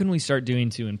 What can we start doing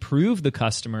to improve the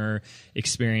customer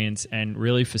experience and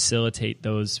really facilitate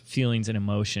those feelings and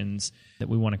emotions that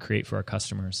we want to create for our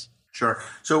customers? Sure.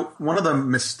 So one of the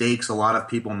mistakes a lot of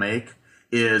people make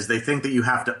is they think that you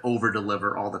have to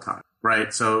over-deliver all the time,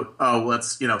 right? So,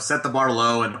 let's, set the bar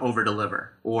low and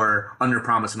over-deliver, or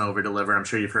under-promise and over-deliver. I'm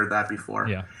sure you've heard that before.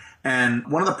 Yeah. And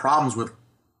one of the problems with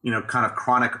kind of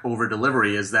chronic over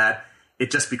delivery is that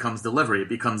it just becomes delivery. It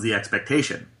becomes the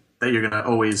expectation that you're going to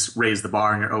always raise the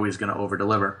bar and you're always going to over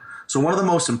deliver. So one of the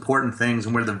most important things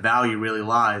and where the value really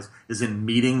lies is in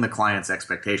meeting the client's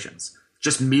expectations,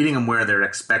 just meeting them where they're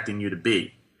expecting you to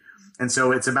be. And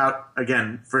so it's about,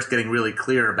 again, first getting really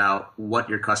clear about what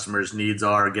your customer's needs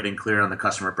are, getting clear on the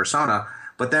customer persona,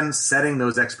 but then setting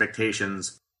those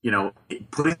expectations,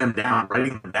 putting them down,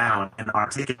 writing them down, and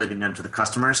articulating them to the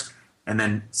customers, and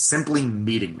then simply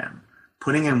meeting them,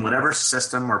 putting in whatever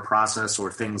system or process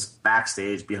or things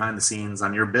backstage behind the scenes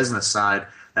on your business side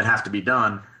that have to be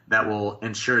done that will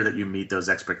ensure that you meet those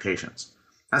expectations.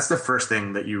 That's the first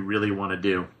thing that you really want to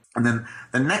do. And then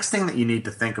the next thing that you need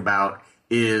to think about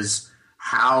is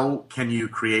how can you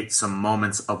create some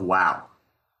moments of wow,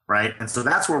 right? And so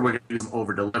that's where we're going to do some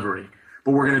over delivery.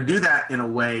 But we're going to do that in a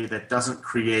way that doesn't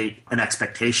create an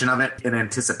expectation of it, an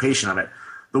anticipation of it.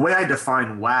 The way I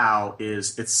define wow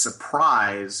is it's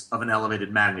surprise of an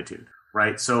elevated magnitude,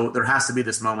 right? So there has to be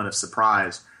this moment of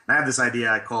surprise. And I have this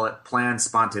idea, I call it planned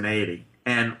spontaneity.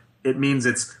 And it means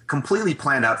it's completely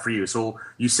planned out for you. So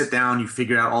you sit down, you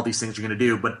figure out all these things you're going to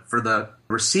do. But for the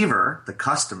receiver, the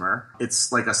customer,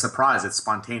 it's like a surprise. It's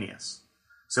spontaneous.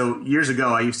 So years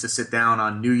ago, I used to sit down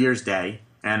on New Year's Day,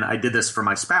 and I did this for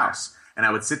my spouse. And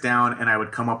I would sit down and I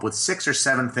would come up with 6 or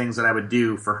 7 things that I would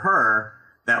do for her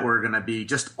that were going to be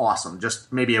just awesome.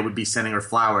 Just maybe I would be sending her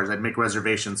flowers. I'd make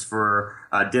reservations for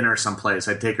dinner someplace.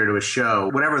 I'd take her to a show,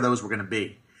 whatever those were going to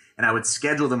be. And I would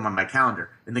schedule them on my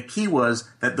calendar. And the key was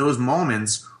that those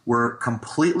moments were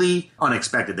completely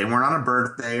unexpected. They weren't on a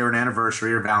birthday or an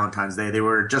anniversary or Valentine's Day. They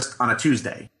were just on a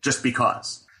Tuesday, just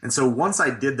because. And so once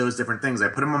I did those different things, I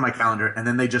put them on my calendar, and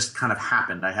then they just kind of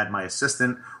happened. I had my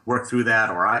assistant work through that,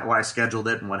 or I scheduled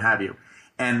it and what have you.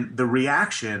 And the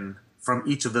reaction from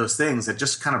each of those things that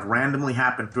just kind of randomly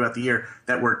happened throughout the year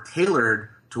that were tailored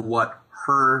to what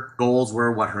her goals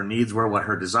were, what her needs were, what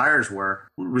her desires were,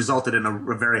 resulted in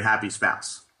a very happy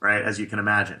spouse, right? As you can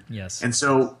imagine. Yes. And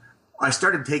so I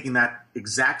started taking that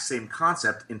exact same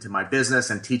concept into my business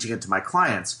and teaching it to my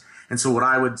clients. And so what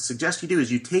I would suggest you do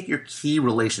is you take your key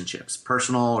relationships,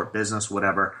 personal or business,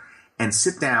 whatever, and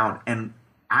sit down and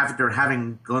after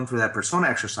having gone through that persona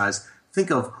exercise,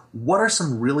 think of what are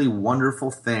some really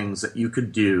wonderful things that you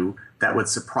could do that would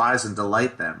surprise and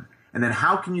delight them. And then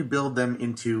how can you build them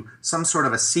into some sort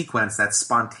of a sequence that's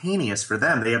spontaneous for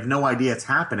them? They have no idea it's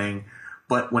happening,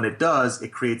 but when it does,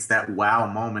 it creates that wow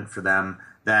moment for them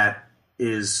that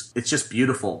is, it's just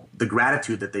beautiful. The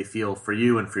gratitude that they feel for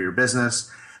you and for your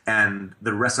business and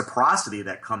the reciprocity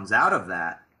that comes out of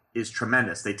that is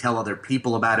tremendous. They tell other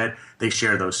people about it. They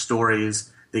share those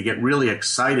stories. They get really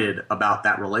excited about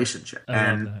that relationship.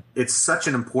 And it's such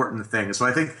an important thing. So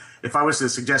I think if I was to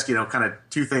suggest, kind of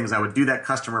two things, I would do that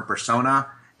customer persona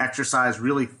exercise,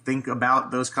 really think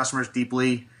about those customers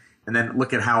deeply, and then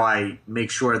look at how I make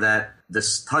sure that the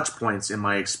touch points in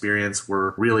my experience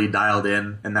were really dialed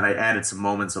in, and then I added some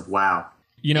moments of wow.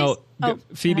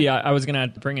 Phoebe, I was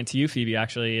going to bring it to you, Phoebe,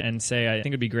 actually, and say I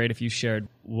think it'd be great if you shared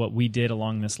what we did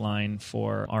along this line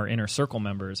for our Inner Circle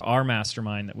members, our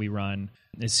mastermind that we run.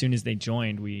 As soon as they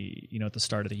joined, we, at the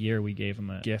start of the year, we gave them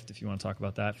a gift. If you want to talk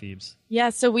about that, Phoebes. Yeah,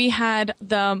 so we had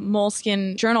the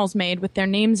moleskin journals made with their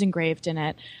names engraved in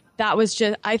it. That was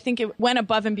just, I think it went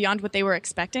above and beyond what they were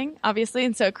expecting, obviously.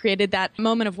 And so it created that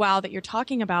moment of wow that you're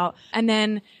talking about. And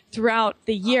then throughout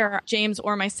the year, James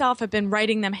or myself have been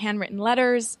writing them handwritten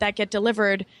letters that get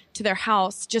delivered to their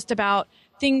house just about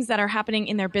things that are happening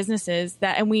in their businesses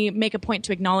and we make a point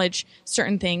to acknowledge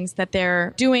certain things that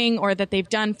they're doing or that they've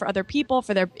done for other people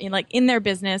for their, in their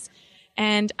business.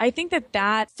 And I think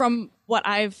that from what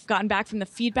I've gotten back from the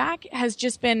feedback has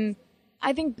just been,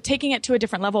 I think, taking it to a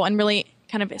different level and really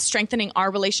kind of strengthening our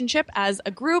relationship as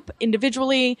a group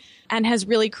individually and has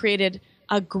really created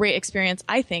a great experience,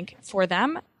 I think, for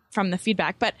them from the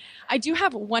feedback. But I do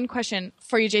have one question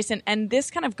for you, Jason, and this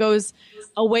kind of goes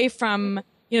away from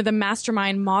the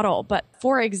mastermind model. But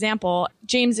for example,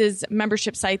 James's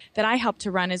membership site that I help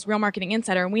to run is Real Marketing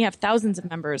Insider, and we have thousands of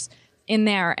members in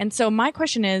there. And so my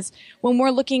question is, when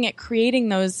we're looking at creating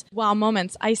those wow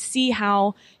moments, I see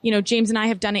how, James and I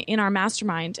have done it in our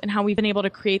mastermind and how we've been able to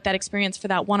create that experience for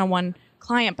that one-on-one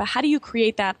client. But how do you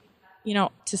create that,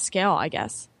 to scale, I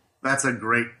guess? That's a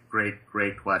great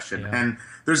question. Yeah. And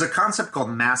there's a concept called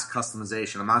mass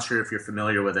customization. I'm not sure if you're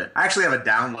familiar with it. I actually have a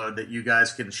download that you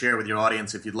guys can share with your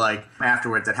audience if you'd like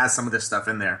afterwards that has some of this stuff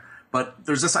in there. But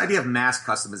there's this idea of mass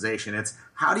customization. It's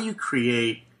how do you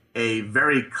create a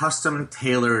very custom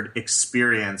tailored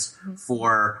experience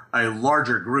for a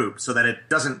larger group so that it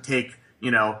doesn't take,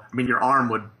 your arm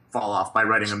would fall off by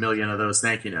writing 1 million of those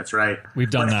thank you notes, right? We've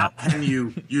done that. How can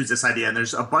you use this idea? And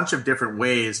there's a bunch of different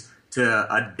ways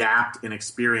to adapt an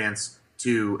experience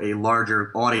to a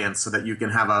larger audience so that you can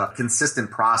have a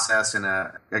consistent process and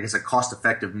a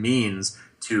cost-effective means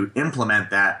to implement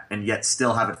that and yet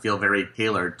still have it feel very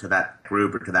tailored to that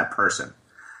group or to that person.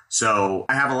 So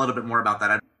I have a little bit more about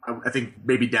that. I think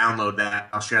maybe download that.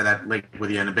 I'll share that link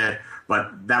with you in a bit,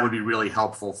 but that would be really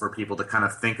helpful for people to kind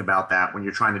of think about that when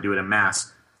you're trying to do it in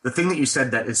mass. The thing that you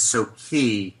said that is so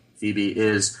key, Phoebe,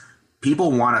 is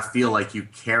people want to feel like you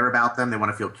care about them. They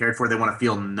want to feel cared for. They want to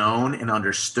feel known and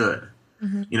understood.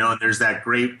 Mm-hmm. And there's that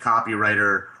great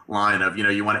copywriter line of,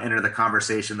 you want to enter the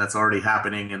conversation that's already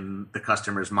happening in the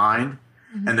customer's mind.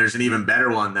 Mm-hmm. And there's an even better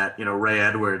one that, Ray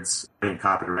Edwards,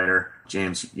 copywriter,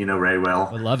 James, Ray well.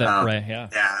 I love it, Ray, yeah.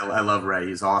 Yeah, I love Ray.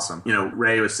 He's awesome.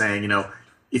 Ray was saying,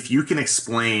 if you can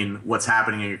explain what's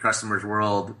happening in your customer's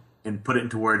world and put it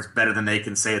into words better than they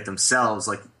can say it themselves,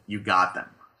 like you got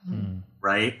them,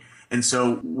 right? And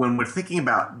so when we're thinking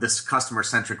about this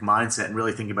customer-centric mindset and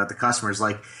really thinking about the customers,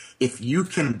 like if you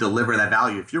can deliver that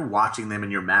value, if you're watching them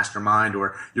in your mastermind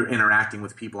or you're interacting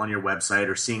with people on your website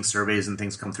or seeing surveys and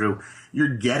things come through,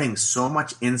 you're getting so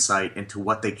much insight into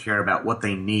what they care about, what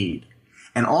they need,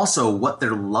 and also what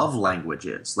their love language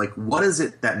is. Like what is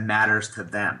it that matters to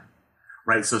them,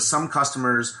 right? So some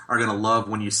customers are going to love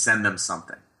when you send them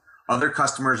something. Other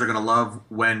customers are going to love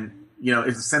when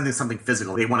it's sending something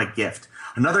physical. They want a gift.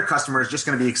 Another customer is just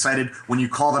going to be excited when you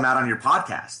call them out on your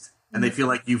podcast and they feel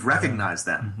like you've recognized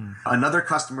them. Mm-hmm. Another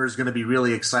customer is going to be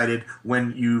really excited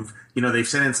when they've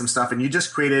sent in some stuff and you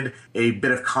just created a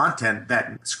bit of content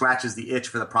that scratches the itch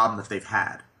for the problem that they've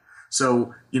had.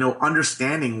 So,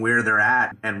 understanding where they're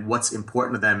at and what's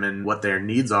important to them and what their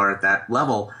needs are at that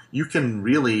level, you can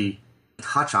really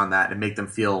touch on that and make them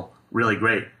feel really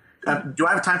great. Do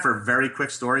I have time for a very quick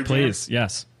story, James? Please,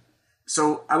 yes.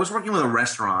 So I was working with a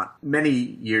restaurant many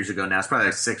years ago now. It's probably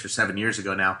like 6 or 7 years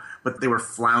ago now, but they were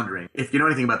floundering. If you know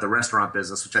anything about the restaurant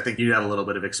business, which I think you have a little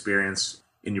bit of experience,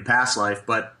 in your past life,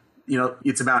 but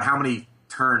it's about how many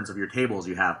turns of your tables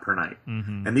you have per night.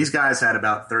 Mm-hmm. And these guys had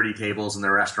about 30 tables in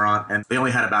their restaurant, and they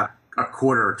only had about a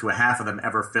quarter to a half of them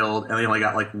ever filled, and they only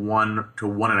got like 1 to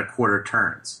 1.25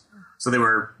 turns. So they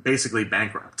were basically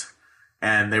bankrupt,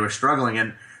 and they were struggling,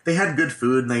 and they had good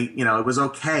food, and it was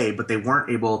okay, but they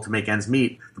weren't able to make ends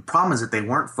meet. The problem is that they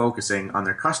weren't focusing on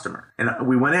their customer. And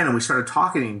we went in and we started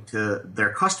talking to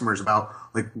their customers about,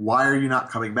 like, why are you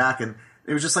not coming back? And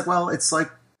it was just like, well, it's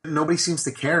like nobody seems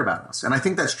to care about us. And I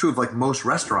think that's true of like most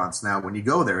restaurants now. When you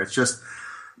go there, it's just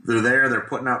they're there, they're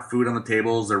putting out food on the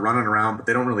tables, they're running around, but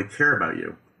they don't really care about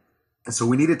you. And so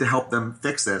we needed to help them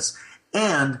fix this.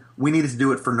 And we needed to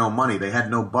do it for no money. They had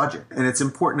no budget. And it's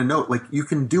important to note, like, you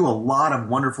can do a lot of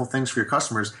wonderful things for your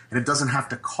customers, and it doesn't have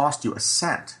to cost you a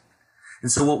cent.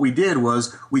 And so what we did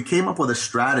was we came up with a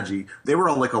strategy. They were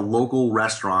like a local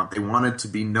restaurant. They wanted to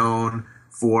be known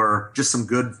for just some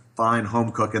good, fine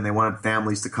home cooking. They wanted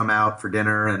families to come out for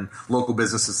dinner and local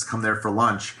businesses to come there for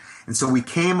lunch. And so we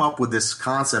came up with this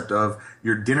concept of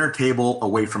your dinner table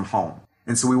away from home.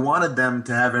 And so we wanted them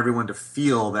to have everyone to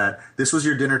feel that this was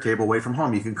your dinner table away from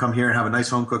home. You can come here and have a nice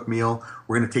home-cooked meal.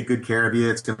 We're going to take good care of you.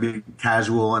 It's going to be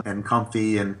casual and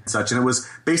comfy and such. And it was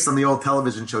based on the old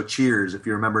television show Cheers. If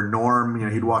you remember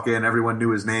Norm, he'd walk in, everyone knew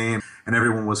his name, and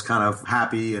everyone was kind of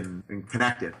happy and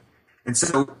connected. And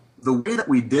so the way that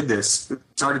we did this,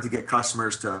 started to get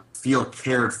customers to feel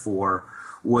cared for,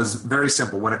 was very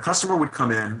simple. When a customer would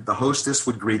come in, the hostess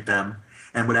would greet them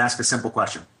and would ask a simple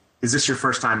question. Is this your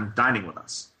first time dining with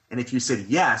us? And if you said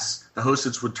yes, the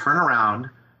hostess would turn around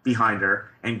behind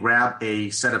her and grab a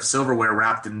set of silverware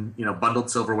wrapped in, bundled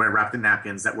silverware wrapped in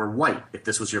napkins that were white if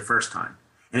this was your first time.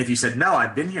 And if you said, no,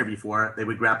 I've been here before, they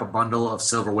would grab a bundle of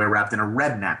silverware wrapped in a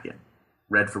red napkin,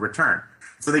 red for return.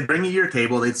 So they'd bring you your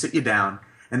table, they'd sit you down,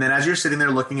 and then as you're sitting there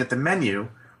looking at the menu,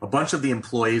 a bunch of the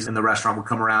employees in the restaurant would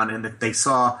come around, and if they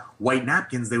saw white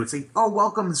napkins, they would say, oh,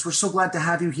 welcome, we're so glad to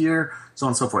have you here, so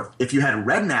on and so forth. If you had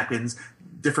red napkins,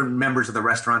 different members of the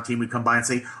restaurant team would come by and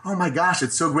say, oh my gosh,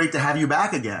 it's so great to have you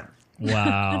back again.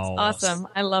 Wow. That's awesome.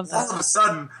 I love that. All of a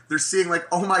sudden, they're seeing like,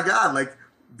 oh my God, like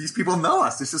these people know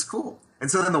us. This is cool. And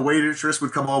so then the waitress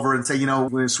would come over and say,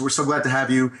 we're so glad to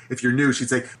have you. If you're new, she'd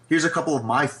say, here's a couple of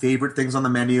my favorite things on the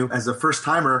menu. As a first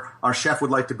timer, our chef would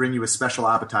like to bring you a special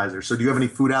appetizer. So do you have any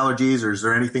food allergies, or is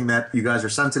there anything that you guys are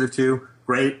sensitive to?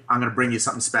 Great. I'm going to bring you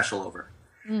something special over.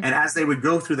 Mm-hmm. And as they would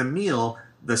go through the meal,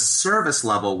 the service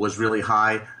level was really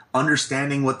high.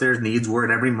 Understanding what their needs were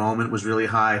at every moment was really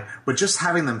high, but just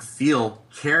having them feel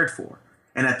cared for.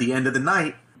 And at the end of the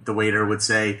night, the waiter would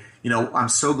say, I'm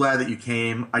so glad that you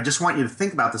came. I just want you to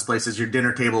think about this place as your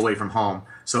dinner table away from home.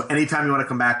 So anytime you want to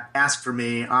come back, ask for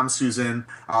me. I'm Susan.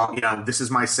 This is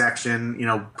my section.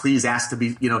 Please ask to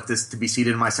be, to be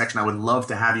seated in my section. I would love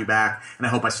to have you back, and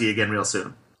I hope I see you again real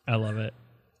soon. I love it.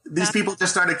 These people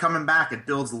just started coming back. It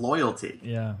builds loyalty.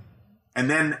 Yeah.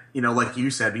 And then, like you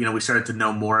said, we started to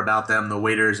know more about them. The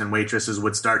waiters and waitresses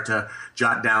would start to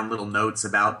jot down little notes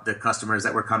about the customers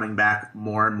that were coming back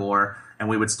more and more. And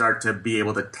we would start to be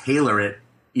able to tailor it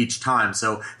each time.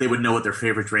 So they would know what their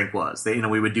favorite drink was.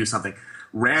 We would do something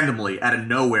randomly out of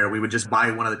nowhere. We would just buy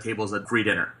one of the tables a free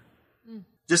dinner.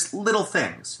 Just little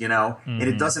things, Mm-hmm. And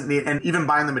it doesn't need, and even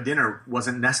buying them a dinner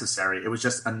wasn't necessary. It was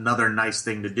just another nice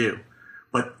thing to do.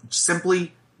 But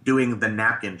simply doing the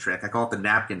napkin trick, I call it the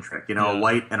napkin trick, a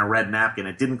white and a red napkin.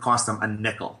 It didn't cost them a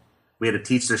nickel. We had to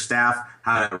teach their staff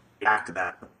how to react to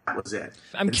that. That was it.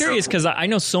 I'm curious because I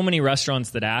know so many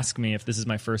restaurants that ask me if this is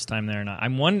my first time there or not.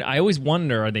 I always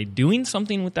wonder, are they doing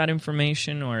something with that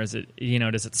information, or is it,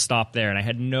 does it stop there? And I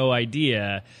had no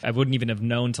idea. I wouldn't even have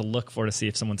known to look for to see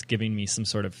if someone's giving me some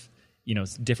sort of,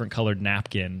 different colored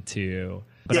napkin to.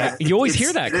 But you always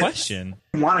hear that question.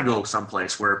 You want to go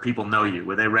someplace where people know you,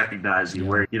 where they recognize you,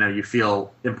 where you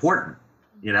feel important,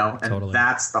 and Totally.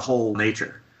 That's the whole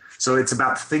nature. So it's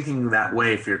about thinking that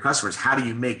way for your customers. How do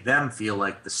you make them feel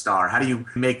like the star? How do you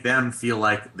make them feel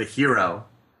like the hero?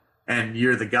 And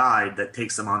you're the guide that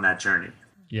takes them on that journey.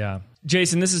 Yeah.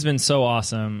 Jason, this has been so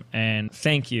awesome. And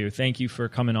thank you. Thank you for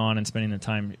coming on and spending the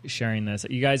time sharing this.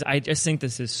 You guys, I just think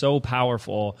this is so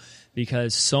powerful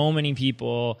because so many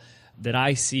people that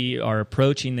I see are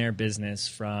approaching their business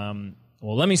from,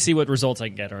 well, let me see what results I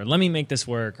can get, or let me make this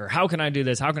work, or how can I do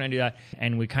this? How can I do that?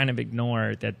 And we kind of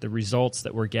ignore that the results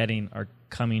that we're getting are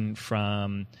coming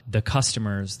from the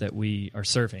customers that we are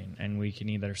serving, and we can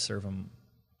either serve them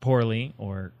poorly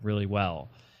or really well.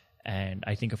 And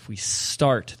I think if we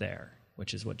start there,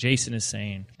 which is what Jason is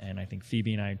saying, and I think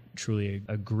Phoebe and I truly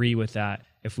agree with that,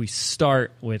 if we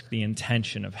start with the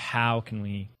intention of how can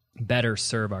we better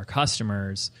serve our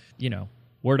customers,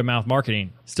 word of mouth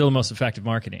marketing, still the most effective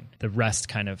marketing. The rest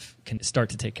kind of can start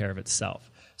to take care of itself.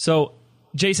 So,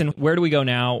 Jason, where do we go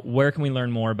now? Where can we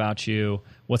learn more about you?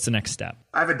 What's the next step?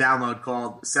 I have a download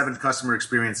called 7 Customer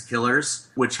Experience Killers,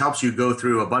 which helps you go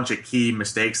through a bunch of key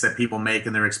mistakes that people make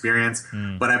in their experience.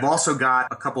 But I've also got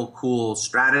a couple cool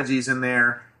strategies in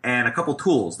there and a couple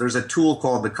tools. There's a tool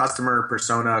called the Customer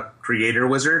Persona Creator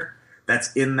Wizard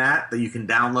that's in that you can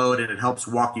download, and it helps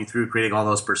walk you through creating all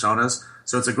those personas.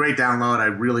 So it's a great download. I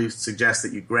really suggest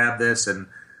that you grab this and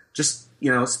just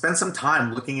spend some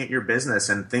time looking at your business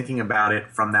and thinking about it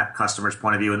from that customer's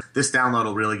point of view. And this download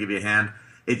will really give you a hand.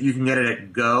 You can get it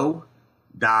at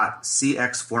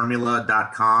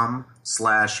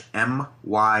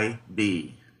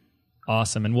go.cxformula.com/MYB.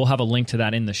 Awesome. And we'll have a link to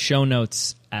that in the show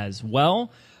notes as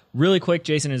well. Really quick,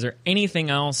 Jason, is there anything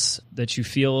else that you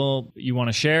feel you want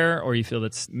to share or you feel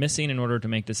that's missing in order to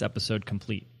make this episode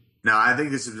complete? No, I think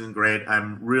this has been great.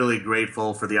 I'm really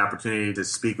grateful for the opportunity to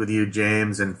speak with you,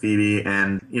 James and Phoebe.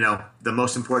 And, the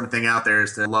most important thing out there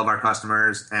is to love our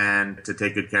customers and to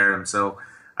take good care of them. So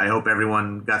I hope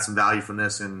everyone got some value from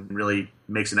this and really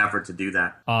makes an effort to do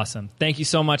that. Awesome. Thank you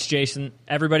so much, Jason.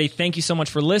 Everybody, thank you so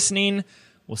much for listening.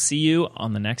 We'll see you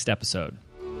on the next episode.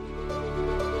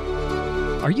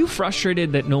 Are you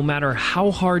frustrated that no matter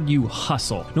how hard you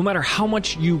hustle, no matter how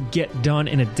much you get done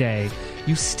in a day,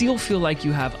 you still feel like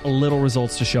you have little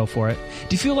results to show for it?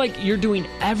 Do you feel like you're doing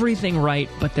everything right,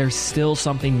 but there's still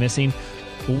something missing?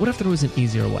 Well, what if there was an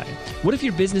easier way? What if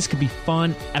your business could be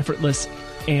fun, effortless,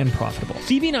 and profitable?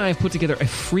 Phoebe and I have put together a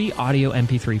free audio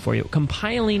MP3 for you,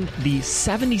 compiling the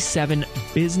 77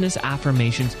 business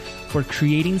affirmations for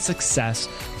creating success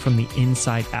from the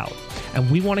inside out. And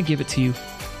we want to give it to you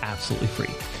absolutely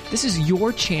free. This is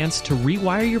your chance to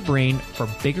rewire your brain for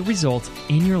bigger results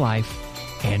in your life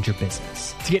and your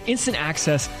business. To get instant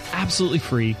access absolutely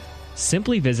free,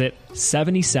 simply visit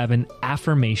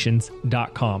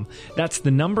 77affirmations.com. That's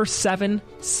the number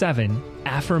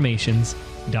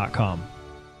 77affirmations.com.